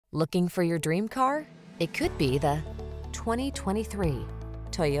Looking for your dream car? It could be the 2023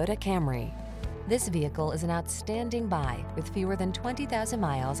 Toyota Camry. This vehicle is an outstanding buy with fewer than 20,000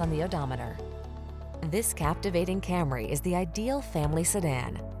 miles on the odometer. This captivating Camry is the ideal family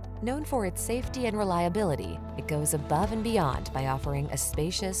sedan. Known for its safety and reliability, it goes above and beyond by offering a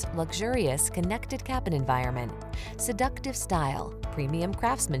spacious, luxurious, connected cabin environment, seductive style, premium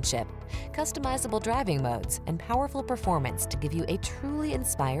craftsmanship, customizable driving modes, and powerful performance to give you a truly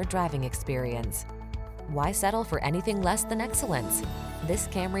inspired driving experience. Why settle for anything less than excellence? This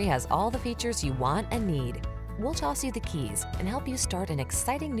Camry has all the features you want and need. We'll toss you the keys and help you start an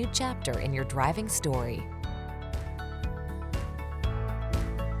exciting new chapter in your driving story.